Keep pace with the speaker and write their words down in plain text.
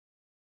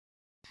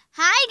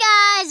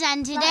Hi guys,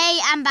 and today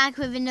I'm back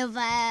with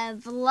another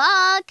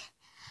vlog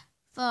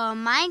for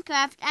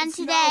Minecraft, and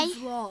today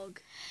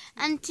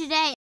I'm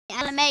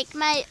gonna make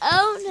my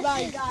own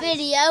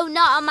video,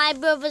 not on my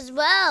brother's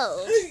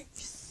world.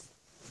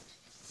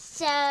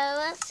 So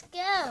let's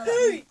go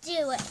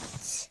do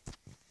it.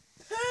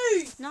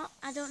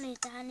 I don't need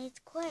that, I need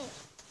to quit.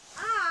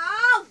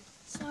 Ow!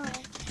 Sorry.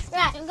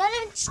 Right, I'm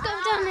gonna just go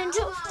down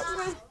into the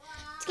room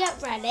to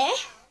get ready.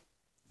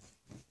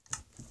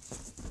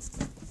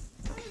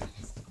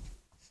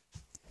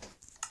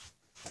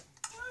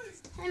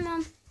 Hi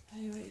Mum.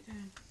 Hey, what are you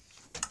doing?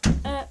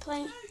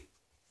 Play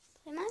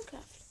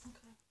Minecraft.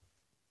 Okay.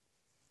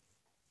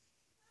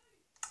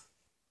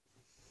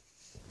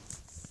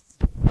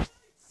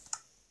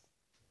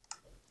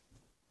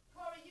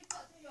 Corey, you've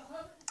got to do your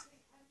homework this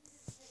weekend. You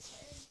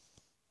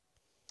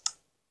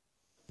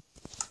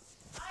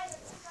just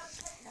take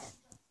it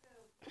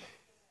in.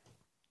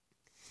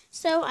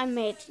 So I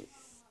made.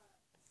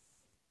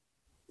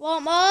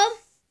 What, Mum?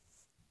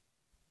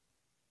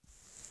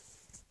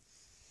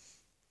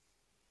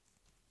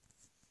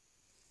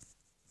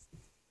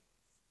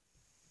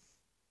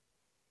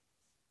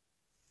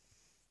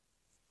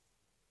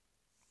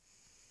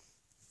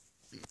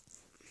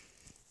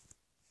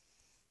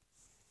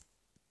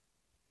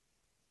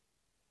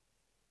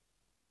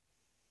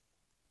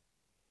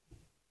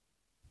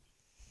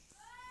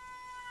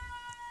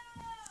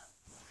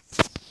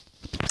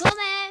 Come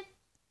in.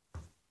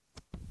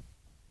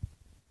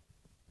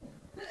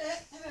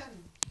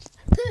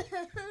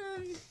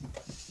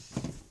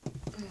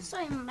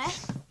 Sorry, Mummy.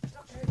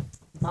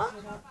 What?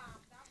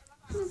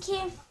 Thank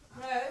you.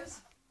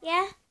 Rose,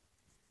 Yeah?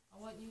 I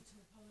want you to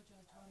apologise to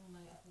Anna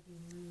later for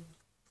being rude.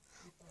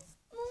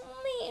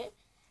 Mummy,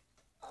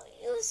 I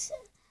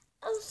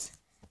was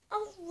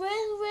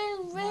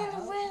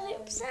really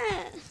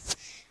upset.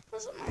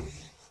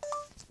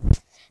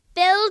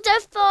 Build a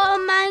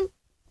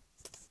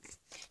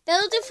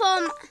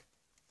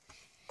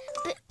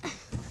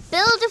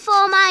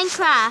for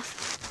Minecraft.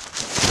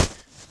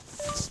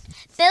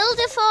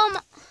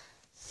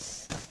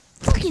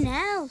 Fucking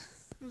hell.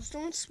 Just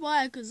don't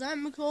swear because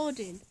I'm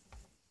recording.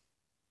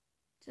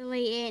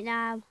 Delete it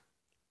now.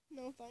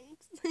 No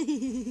thanks.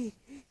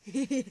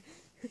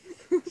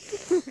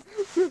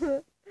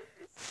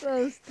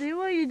 Well, do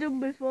what you done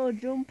before.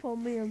 Jump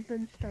on me and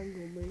then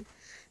strangle me.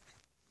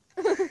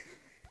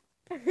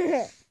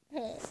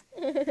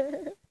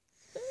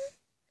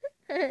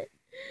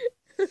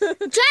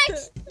 Try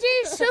to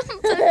do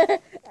something.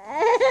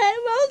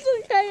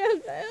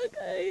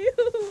 Okay.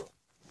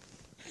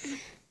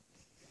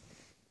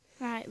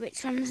 Right,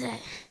 which one's it?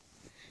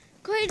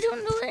 Corey,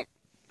 don't do it.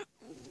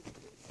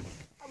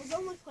 I was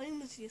only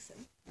playing with you,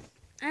 son.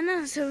 I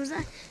know, so was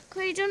I.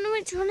 Corey, don't know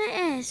which one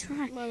it is.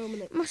 Right. Wait a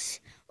minute. Well,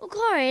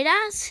 Corey,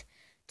 that's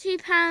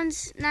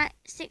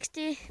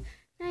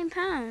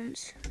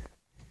 £2.69.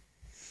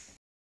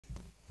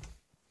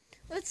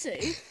 Let's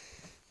see.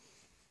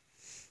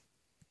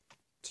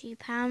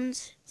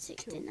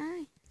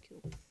 £2.69.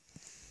 Cool.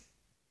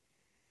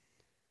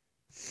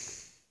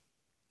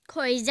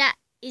 Corey,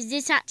 is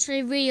this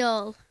actually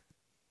real?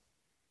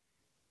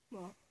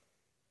 What?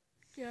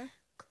 Yeah.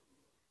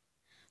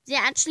 Does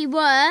it actually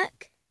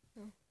work?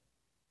 No.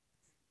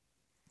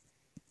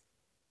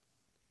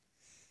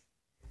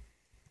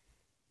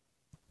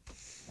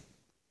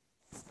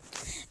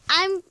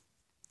 I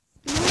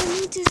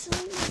need to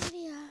select my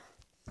video.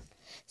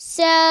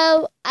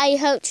 So I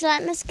hope you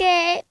like my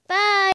skit. Bye.